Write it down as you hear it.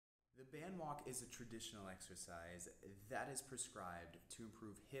The band walk is a traditional exercise that is prescribed to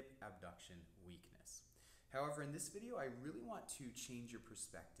improve hip abduction weakness. However, in this video, I really want to change your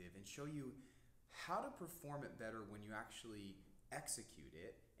perspective and show you how to perform it better when you actually execute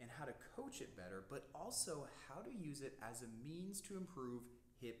it and how to coach it better, but also how to use it as a means to improve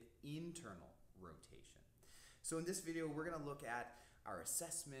hip internal rotation. So in this video, we're going to look at our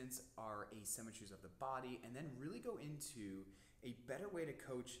assessments, our asymmetries of the body, and then really go into a better way to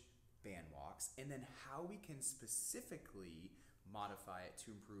coach band walks, and then how we can specifically modify it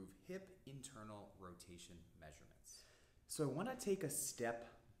to improve hip internal rotation measurements. So I want to take a step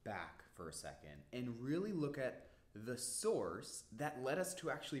back for a second and really look at the source that led us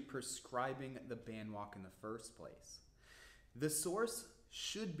to actually prescribing the band walk in the first place. The source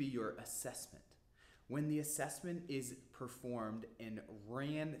should be your assessment. When the assessment is performed and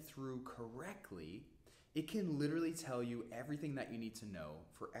ran through correctly, it can literally tell you everything that you need to know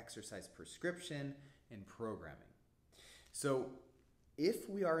for exercise prescription and programming. So if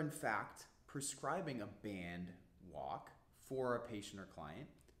we are in fact prescribing a band walk for a patient or client,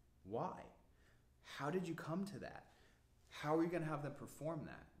 why? How did you come to that? How are you going to have them perform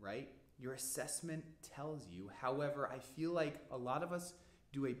that, right? Your assessment tells you. However, I feel like a lot of us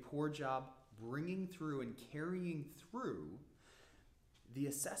do a poor job bringing through and carrying through the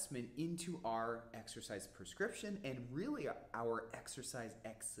assessment into our exercise prescription and really our exercise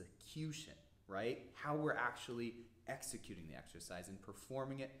execution, right? How we're actually executing the exercise and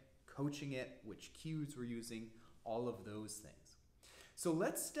performing it, coaching it, which cues we're using, all of those things. So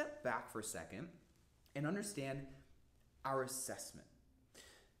let's step back for a second and understand our assessment.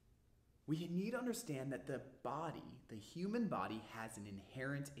 We need to understand that the body, the human body, has an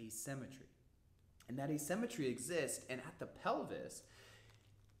inherent asymmetry. And that asymmetry exists, and at the pelvis,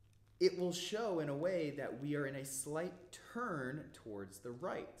 it will show in a way that we are in a slight turn towards the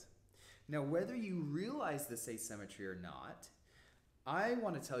right. Now, whether you realize this asymmetry or not, I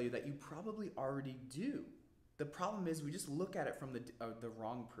want to tell you that you probably already do. The problem is we just look at it from the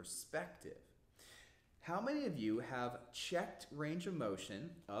wrong perspective. How many of you have checked range of motion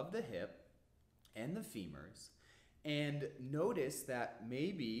of the hip and the femurs and noticed that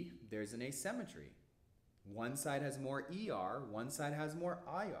maybe there's an asymmetry? One side has more ER, one side has more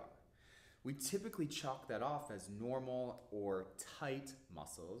IR. We typically chalk that off as normal or tight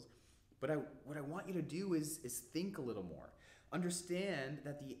muscles, but what I want you to do is think a little more. Understand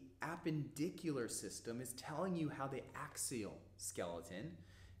that the appendicular system is telling you how the axial skeleton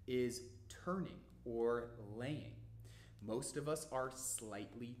is turning or laying. Most of us are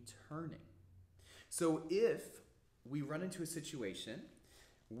slightly turning. So if we run into a situation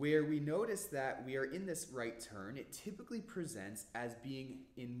where we notice that we are in this right turn, it typically presents as being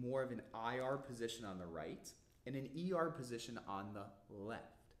in more of an IR position on the right and an ER position on the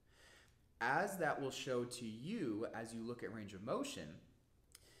left. As that will show to you as you look at range of motion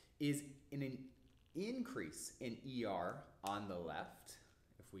is an increase in ER on the left.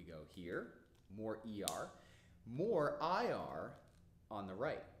 If we go here, more ER, more IR on the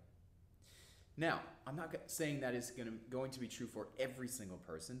right. Now, I'm not saying that is going to be true for every single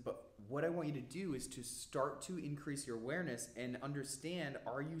person, but what I want you to do is to start to increase your awareness and understand,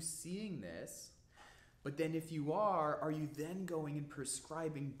 are you seeing this? But then if you are you then going and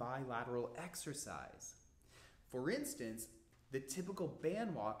prescribing bilateral exercise? For instance, the typical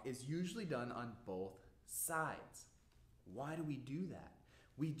band walk is usually done on both sides. Why do we do that?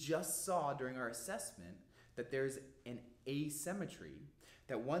 We just saw during our assessment that there's an asymmetry,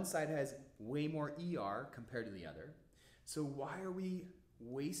 that one side has way more ER compared to the other. So why are we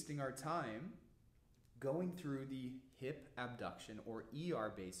wasting our time going through the hip abduction or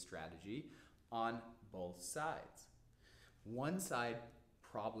ER-based strategy on both sides? One side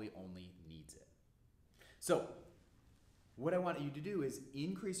probably only needs it. So what I want you to do is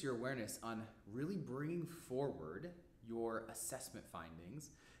increase your awareness on really bringing forward your assessment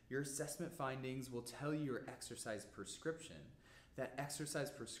findings. Your assessment findings will tell you your exercise prescription. That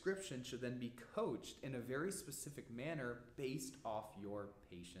exercise prescription should then be coached in a very specific manner based off your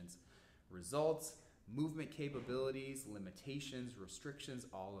patient's results, movement capabilities, limitations, restrictions,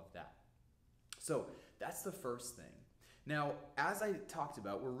 all of that. So that's the first thing. Now, as I talked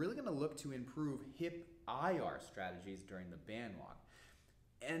about, we're really going to look to improve hip IR strategies during the band walk.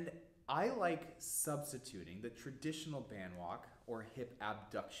 And I like substituting the traditional band walk or hip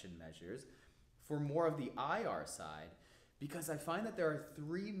abduction measures for more of the IR side, because I find that there are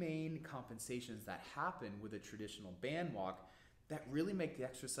three main compensations that happen with a traditional band walk that really make the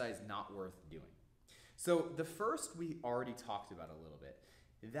exercise not worth doing. So the first we already talked about a little bit.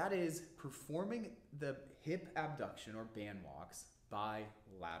 That is performing the hip abduction or band walks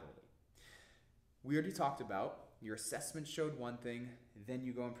bilaterally. We already talked about your assessment showed one thing, then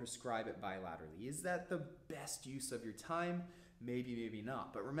you go and prescribe it bilaterally. Is that the best use of your time? Maybe, maybe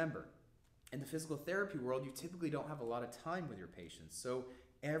not. But remember, in the physical therapy world, you typically don't have a lot of time with your patients. So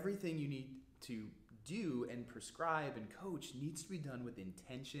everything you need to do and prescribe and coach needs to be done with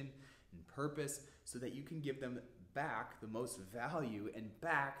intention and purpose so that you can give them back the most value and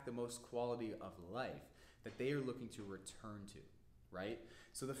back the most quality of life that they are looking to return to, right?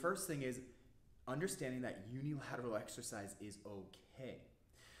 So the first thing is understanding that unilateral exercise is okay.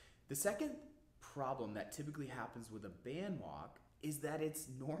 The second problem that typically happens with a band walk is that it's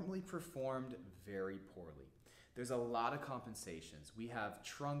normally performed very poorly. There's a lot of compensations. We have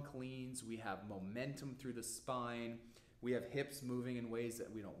trunk leans, we have momentum through the spine, we have hips moving in ways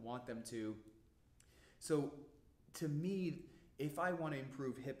that we don't want them to. So to me, if I want to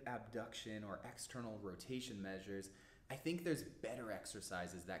improve hip abduction or external rotation measures, I think there's better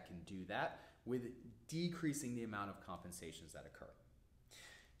exercises that can do that with decreasing the amount of compensations that occur.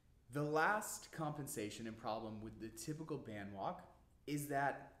 The last compensation and problem with the typical band walk is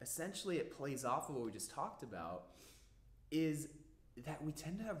that essentially it plays off of what we just talked about, is that we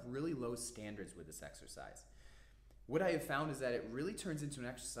tend to have really low standards with this exercise. What I have found is that it really turns into an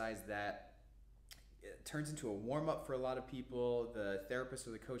exercise that turns into a warm-up for a lot of people. The therapist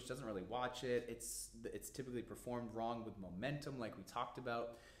or the coach doesn't really watch it. It's typically performed wrong with momentum like we talked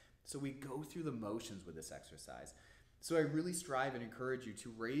about. So we go through the motions with this exercise. So I really strive and encourage you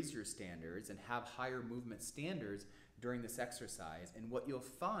to raise your standards and have higher movement standards during this exercise. And what you'll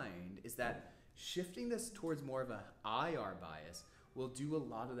find is that shifting this towards more of an IR bias will do a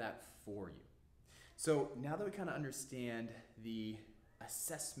lot of that for you. So now that we kind of understand the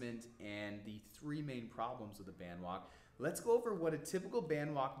assessment and the three main problems with the band walk, let's go over what a typical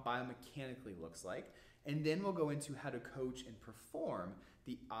band walk biomechanically looks like, and then we'll go into how to coach and perform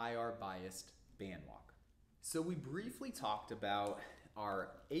the IR biased band walk. So we briefly talked about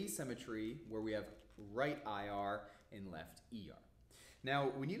our asymmetry where we have right IR and left ER.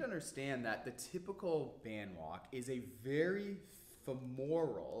 Now we need to understand that the typical band walk is a very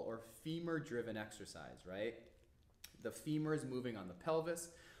femoral or femur driven exercise, right? The femur is moving on the pelvis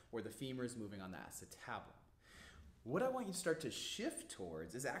or the femur is moving on the acetabulum. What I want you to start to shift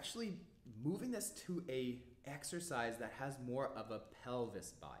towards is actually moving this to a exercise that has more of a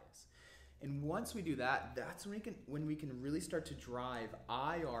pelvis bias. And once we do that, that's when we can really start to drive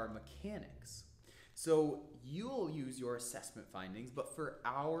IR mechanics. So you'll use your assessment findings, but for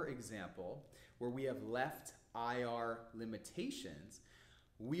our example, where we have left IR limitations,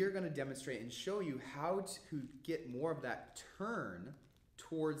 we are going to demonstrate and show you how to get more of that turn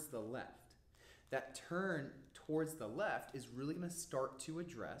towards the left. That turn towards the left is really going to start to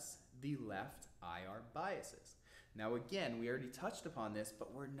address the left IR biases. Now again, we already touched upon this,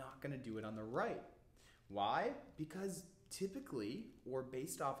 but we're not going to do it on the right. Why? Because typically, or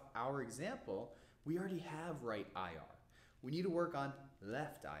based off our example, we already have right IR. We need to work on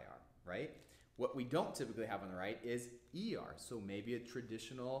left IR, right? What we don't typically have on the right is ER. So maybe a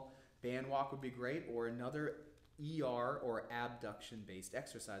traditional band walk would be great, or another ER or abduction based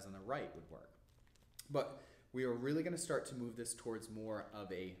exercise on the right would work. But we are really going to start to move this towards more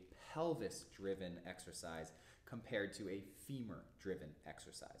of a pelvis driven exercise compared to a femur driven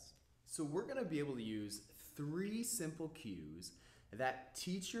exercise. So we're going to be able to use 3 simple cues that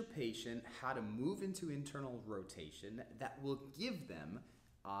teach your patient how to move into internal rotation that will give them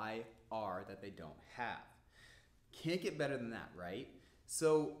IR that they don't have. Can't get better than that, right?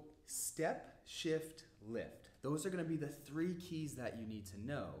 So step, shift, lift. Those are going to be the 3 keys that you need to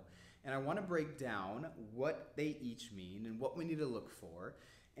know. And I want to break down what they each mean and what we need to look for.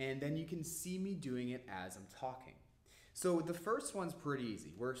 And then you can see me doing it as I'm talking. So the first one's pretty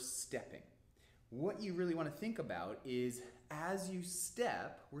easy. We're stepping. What you really want to think about is as you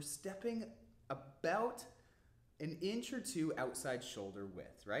step, we're stepping about an inch or 2 outside shoulder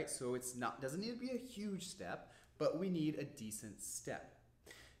width, right? So doesn't need to be a huge step, but we need a decent step.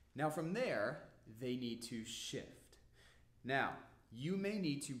 Now from there, they need to shift. Now, you may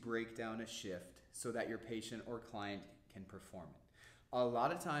need to break down a shift so that your patient or client can perform it. A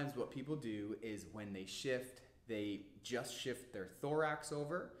lot of times what people do is when they shift, they just shift their thorax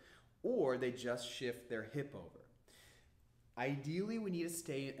over, or they just shift their hip over. Ideally, we need to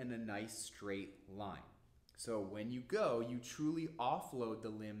stay in a nice straight line. So when you go, you truly offload the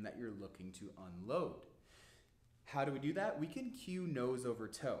limb that you're looking to unload. How do we do that? We can cue nose over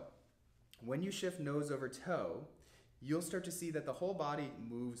toe. When you shift nose over toe, you'll start to see that the whole body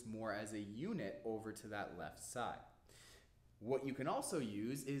moves more as a unit over to that left side. What you can also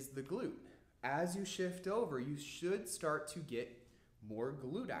use is the glute. As you shift over, you should start to get more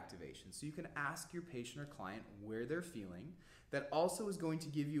glute activation. So you can ask your patient or client where they're feeling. That also is going to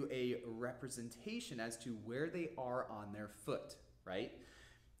give you a representation as to where they are on their foot, right?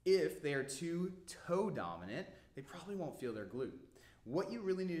 If they are too toe dominant, they probably won't feel their glute. What you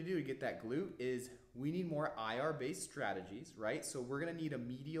really need to do to get that glute is we need more IR-based strategies, right? So we're gonna need a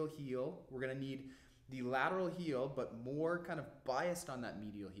medial heel. We're gonna need the lateral heel, but more kind of biased on that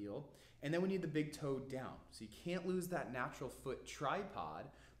medial heel. And then we need the big toe down. So you can't lose that natural foot tripod,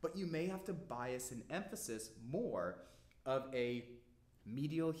 but you may have to bias and emphasis more of a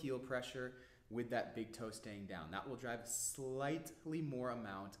medial heel pressure with that big toe staying down. That will drive slightly more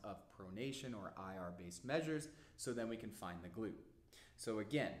amount of pronation or IR-based measures, so then we can find the glute. So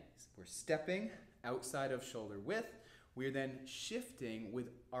again, we're stepping outside of shoulder width. We're then shifting with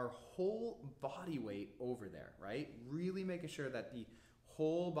our whole body weight over there, right? Really making sure that the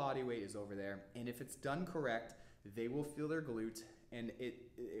whole body weight is over there. And if it's done correct, they will feel their glute, and it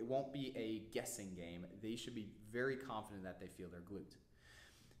won't be a guessing game. They should be very confident that they feel their glute.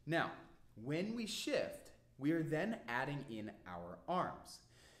 Now, when we shift, we are then adding in our arms.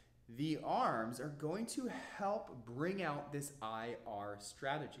 The arms are going to help bring out this IR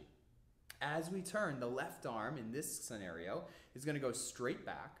strategy. As we turn, the left arm in this scenario is going to go straight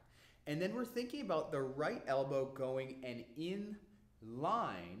back, and then we're thinking about the right elbow going and in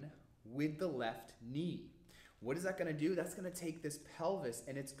line with the left knee. What is that going to do? That's going to take this pelvis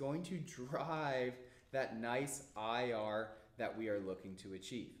and it's going to drive that nice IR that we are looking to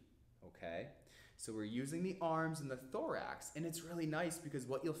achieve, okay? So we're using the arms and the thorax, and it's really nice because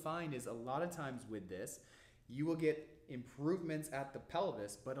what you'll find is a lot of times with this, you will get improvements at the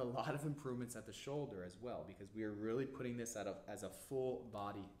pelvis, but a lot of improvements at the shoulder as well, because we are really putting this as a full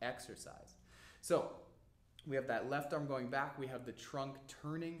body exercise. So we have that left arm going back, we have the trunk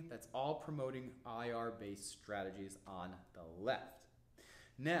turning. That's all promoting IR-based strategies on the left.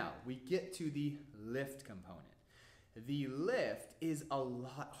 Now we get to the lift component. The lift is a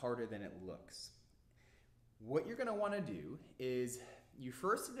lot harder than it looks. What you're gonna wanna do is you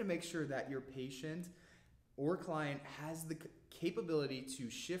first need to make sure that your patient or client has the capability to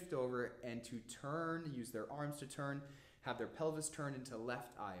shift over and to turn, use their arms to turn, have their pelvis turn into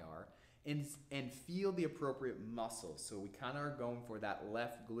left IR, and feel the appropriate muscles. So we kind of are going for that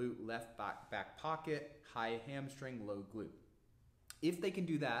left glute, left back pocket, high hamstring, low glute. If they can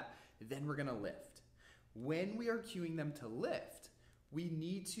do that, then we're gonna lift. When we are cueing them to lift, we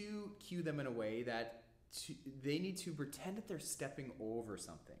need to cue them in a way that they need to pretend that they're stepping over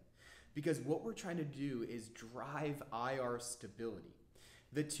something. Because what we're trying to do is drive IR stability.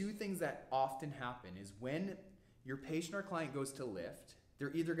 The two things that often happen is when your patient or client goes to lift,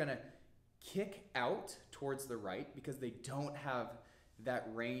 they're either gonna kick out towards the right because they don't have that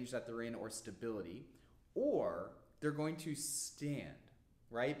range that they're in or stability, or they're going to stand,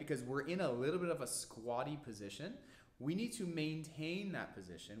 right? Because we're in a little bit of a squatty position. We need to maintain that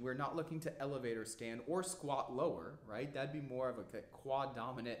position. We're not looking to elevate or stand or squat lower, right? That'd be more of a quad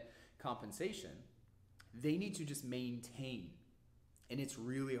dominant compensation. They need to just maintain, and it's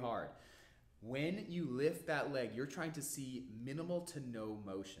really hard. When you lift that leg, you're trying to see minimal to no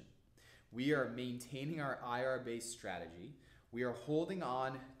motion. We are maintaining our IR-based strategy. We are holding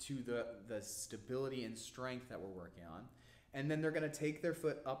on to the stability and strength that we're working on, and then they're gonna take their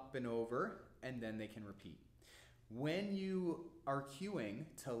foot up and over, and then they can repeat. When you are cueing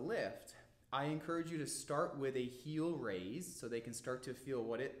to lift, I encourage you to start with a heel raise so they can start to feel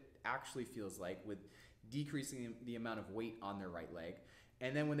what it actually feels like with decreasing the amount of weight on their right leg.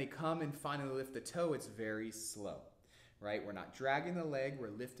 And then when they come and finally lift the toe, it's very slow, right? We're not dragging the leg, we're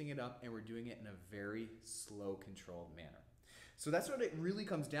lifting it up, and we're doing it in a very slow, controlled manner. So that's what it really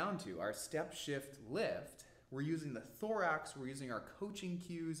comes down to. Our step, shift, lift, we're using the thorax, we're using our coaching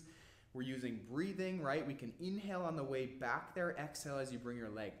cues, we're using breathing, right? We can inhale on the way back there, exhale as you bring your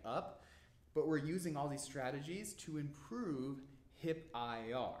leg up, but we're using all these strategies to improve hip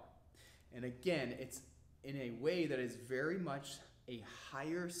IR. And again, it's in a way that is very much a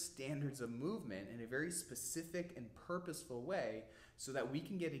higher standards of movement in a very specific and purposeful way so that we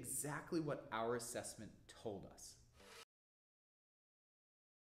can get exactly what our assessment told us.